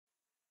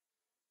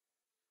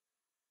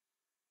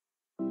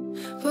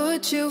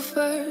Put you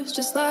first,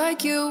 just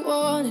like you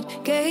wanted.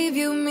 Gave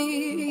you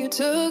me, you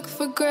took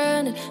for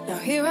granted. Now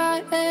here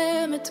I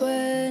am at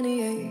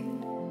 28.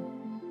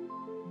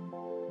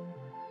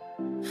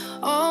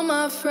 All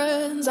my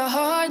friends, I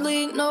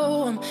hardly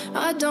know them.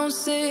 I don't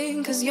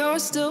sing cause you're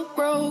still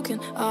broken.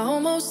 I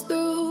almost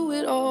threw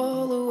it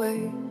all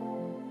away.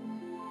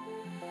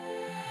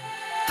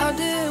 How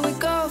did we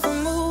go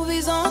from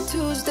movies on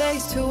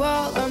Tuesdays to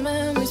all our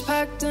memories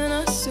packed in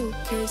a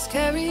suitcase?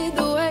 Carried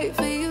the weight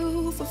for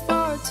you for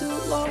far too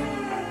long.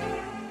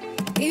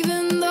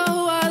 Even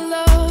though I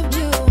loved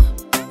you,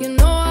 you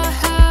know I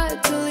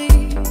had to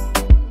leave.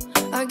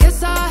 I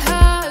guess I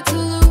had to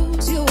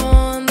lose you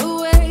on the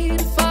way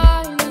to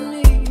finding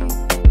me.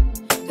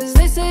 Cause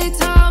they say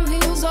time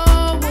heals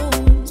all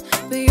wounds,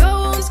 but your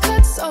wounds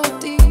cut so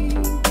deep.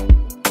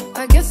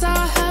 I guess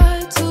I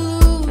had to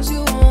lose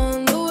you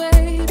on the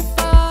way to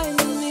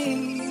finding me.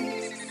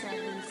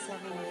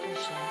 7-7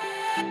 official.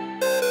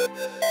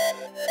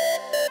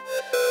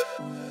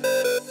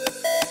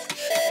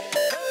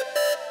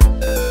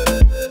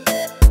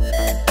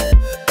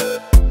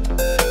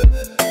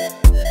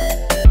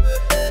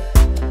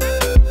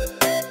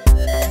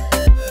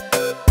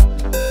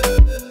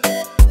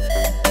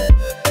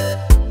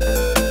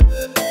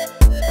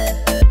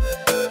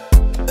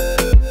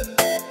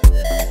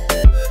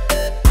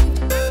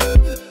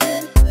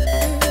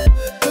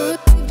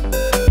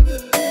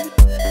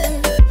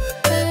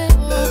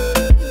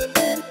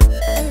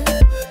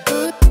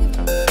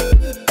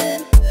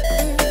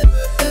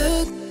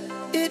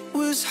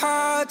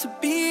 To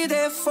be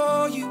there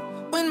for you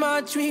when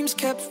my dreams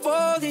kept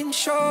falling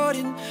short,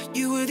 and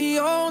you were the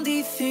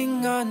only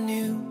thing I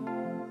knew.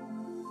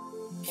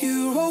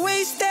 You were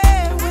always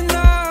there when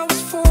I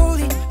was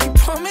falling. You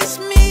promised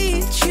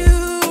me that you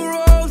were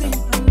rolling.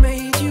 I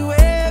made you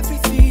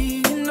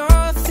everything and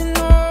nothing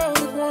all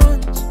at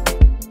once.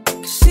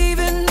 Cause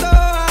even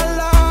though I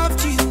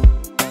loved you,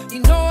 you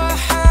know I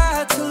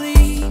had to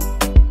leave.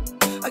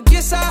 I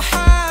guess I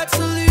had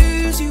to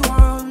lose you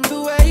on the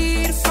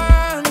way to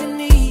finding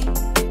me.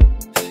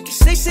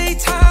 They say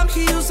time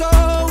heals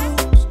all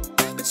wounds,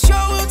 but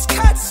your wounds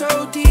cut so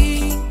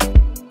deep.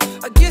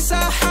 I guess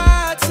I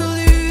had to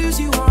lose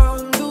you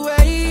on the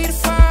way to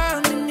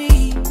finding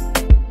me.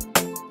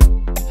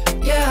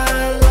 Yeah,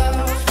 I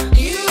love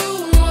you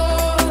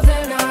more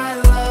than I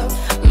love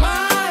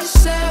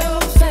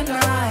myself, and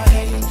I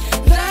hate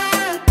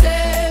that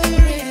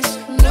there is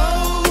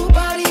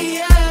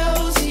nobody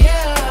else.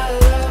 Yeah, I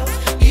love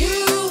you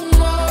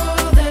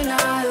more than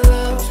I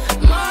love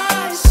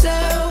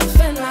myself,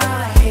 and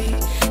I hate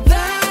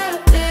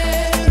that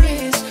there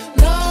is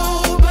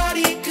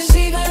nobody. Cause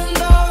even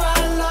though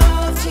I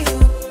loved you,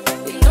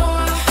 you know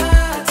I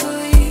had to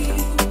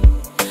leave.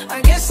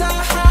 I guess I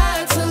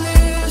had to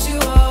lose you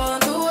on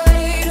the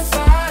way to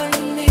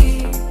find me.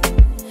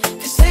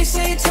 Cause they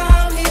say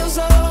time heals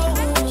all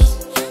wounds,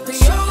 but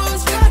your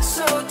wounds cut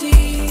so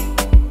deep.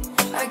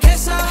 I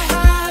guess I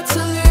had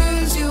to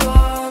lose you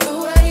on the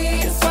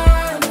way to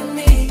find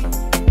me.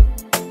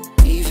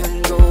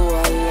 Even though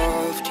I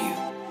loved you,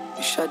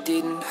 wish I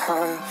didn't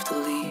have to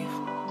leave.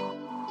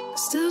 I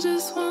still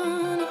just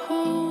wanna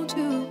hold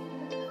you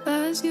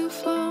as you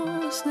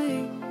fall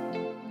asleep.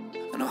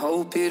 And I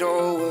hope it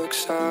all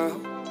works out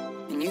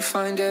and you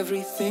find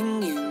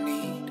everything you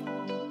need.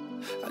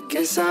 I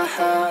guess I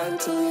had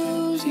to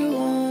lose you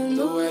on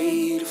the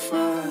way to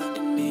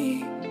finding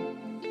me.